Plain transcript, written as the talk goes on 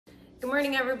Good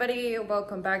morning, everybody.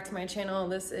 Welcome back to my channel.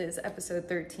 This is episode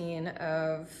 13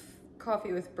 of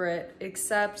Coffee with Brit,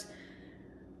 except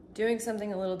doing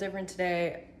something a little different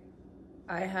today.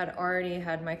 I had already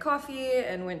had my coffee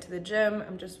and went to the gym.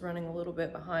 I'm just running a little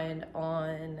bit behind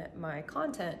on my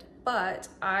content, but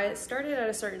I started at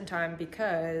a certain time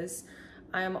because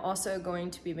I am also going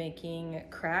to be making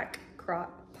Crock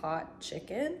Pot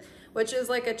Chicken, which is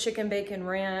like a chicken bacon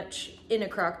ranch in a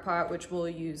crock pot, which we'll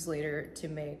use later to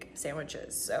make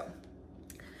sandwiches. So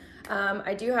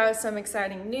I do have some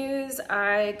exciting news.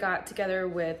 I got together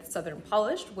with Southern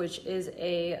Polished, which is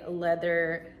a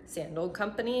leather sandal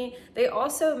company. They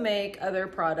also make other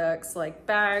products like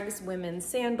bags, women's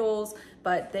sandals,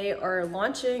 but they are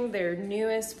launching their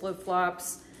newest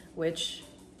flip-flops, which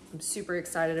I'm super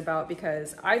excited about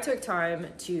because I took time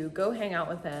to go hang out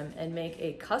with them and make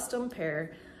a custom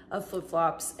pair of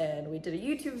flip-flops, and we did a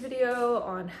YouTube video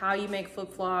on how you make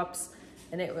flip-flops,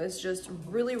 and it was just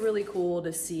really cool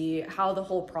to see how the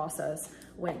whole process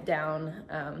went down.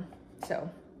 So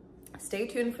stay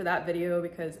tuned for that video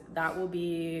because that will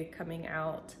be coming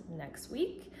out next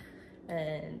week,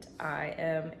 and I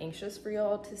am anxious for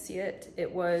y'all to see it.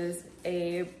 It was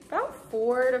about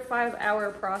 4 to 5 hour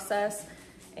process,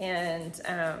 and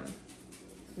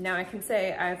now I can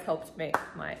say I've helped make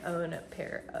my own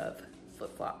pair of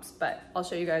flip-flops, but I'll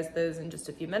show you guys those in just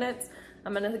a few minutes.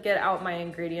 I'm gonna get out my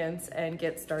ingredients and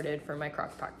get started for my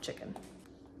crock pot chicken.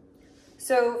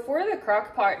 So for the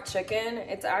crock pot chicken,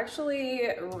 it's actually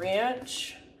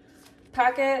ranch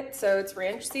packet. So it's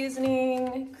ranch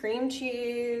seasoning, cream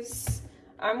cheese,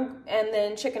 and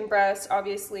then chicken breast,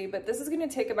 obviously, but this is gonna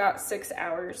take about 6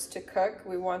 hours to cook.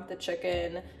 We want the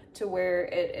chicken to where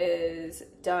it is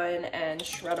done and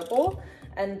shreddable.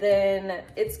 And then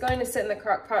it's going to sit in the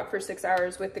crock pot for 6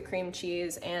 hours with the cream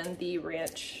cheese and the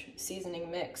ranch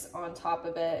seasoning mix on top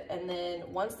of it. And then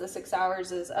once the 6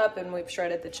 hours is up and we've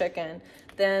shredded the chicken,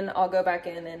 then I'll go back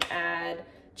in and add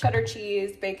cheddar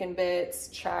cheese, bacon bits,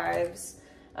 chives,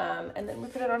 and then we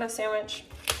put it on a sandwich.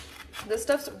 This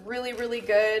stuff's really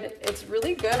good. It's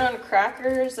really good on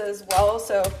crackers as well.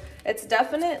 So it's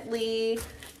definitely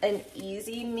an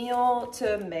easy meal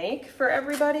to make for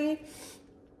everybody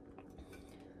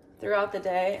throughout the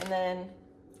day. And then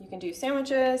you can do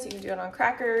sandwiches, you can do it on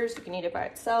crackers, you can eat it by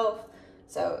itself.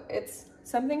 So it's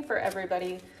something for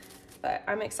everybody, but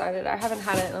I'm excited. I haven't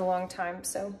had it in a long time,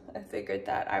 so I figured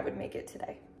that I would make it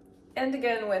today. And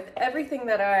again, with everything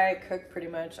that I cook, pretty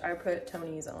much, I put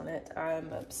Tony's on it.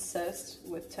 I'm obsessed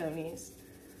with Tony's.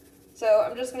 So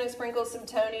I'm just gonna sprinkle some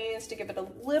Tony's to give it a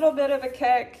little bit of a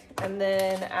kick, and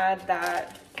then add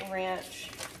that ranch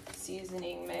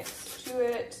seasoning mix to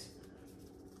it.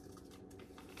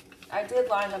 I did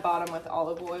line the bottom with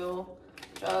olive oil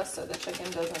just so the chicken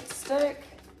doesn't stick.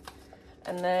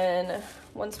 And then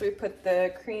once we put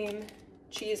the cream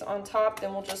cheese on top,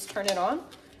 then we'll just turn it on.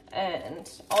 And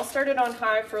I'll start it on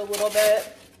high for a little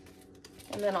bit,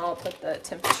 and then I'll put the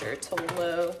temperature to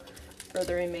low for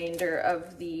the remainder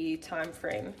of the time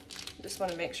frame. Just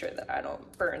want to make sure that I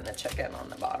don't burn the chicken on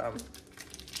the bottom.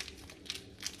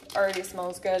 Already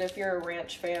smells good. If you're a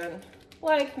ranch fan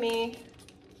like me,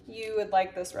 you would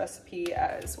like this recipe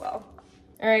as well.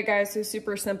 All right, guys, so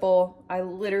super simple. I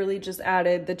literally just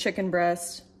added the chicken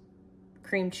breast,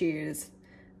 cream cheese,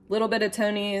 little bit of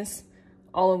Tony's,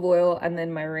 olive oil, and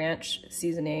then my ranch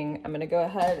seasoning. I'm gonna go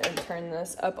ahead and turn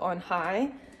this up on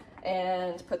high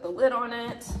and put the lid on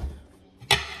it.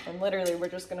 And literally, we're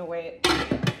just gonna wait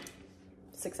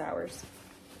 6 hours.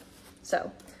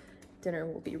 So dinner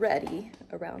will be ready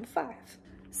around 5.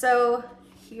 So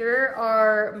here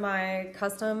are my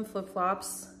custom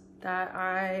flip-flops that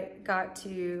I got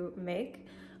to make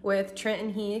with Trent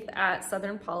and Heath at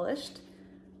Southern Polished.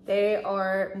 They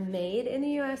are made in the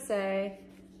USA,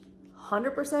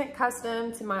 100%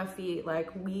 custom to my feet. Like,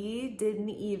 we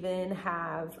didn't even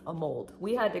have a mold.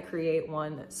 We had to create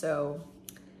one, so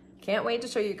can't wait to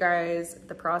show you guys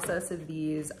the process of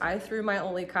these. I threw my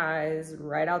Ole Kais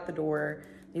right out the door.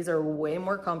 These are way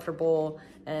more comfortable,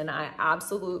 and I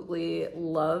absolutely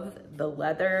love the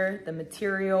leather, the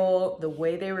material, the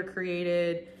way they were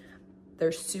created.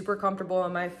 They're super comfortable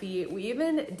on my feet. We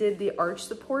even did the arch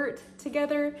support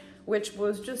together, which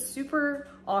was just super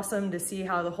awesome to see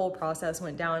how the whole process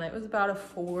went down. It was about it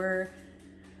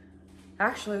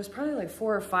was probably like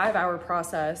 4 or 5 hour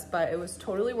process, but it was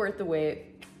totally worth the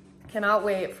wait. Cannot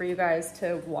wait for you guys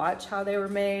to watch how they were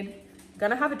made.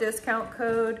 Gonna have a discount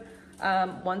code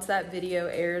once that video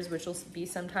airs, which will be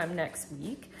sometime next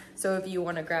week. So if you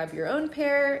want to grab your own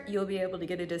pair, you'll be able to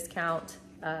get a discount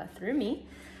through me.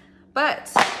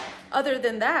 But other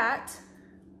than that,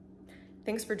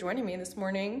 thanks for joining me this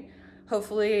morning.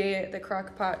 Hopefully the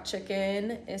Crock Pot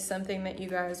Chicken is something that you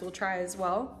guys will try as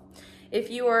well.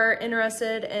 If you are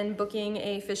interested in booking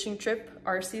a fishing trip,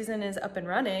 our season is up and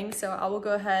running, so I will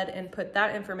go ahead and put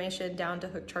that information down to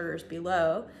Hook Charters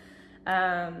below.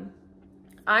 I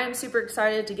am super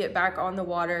excited to get back on the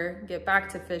water, get back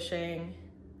to fishing.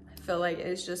 I feel like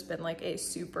it's just been like a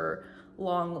super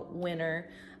long winter,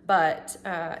 but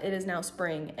it is now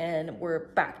spring and we're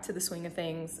back to the swing of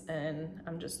things, and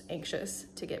I'm just anxious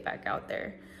to get back out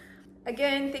there.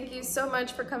 Again, thank you so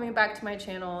much for coming back to my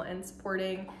channel and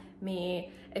supporting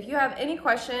me. If you have any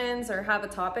questions or have a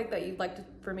topic that you'd like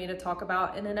for me to talk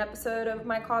about in an episode of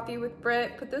My Coffee with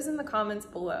Brit, put those in the comments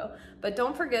below. But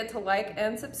don't forget to like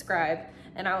and subscribe,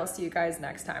 and I will see you guys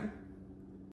next time.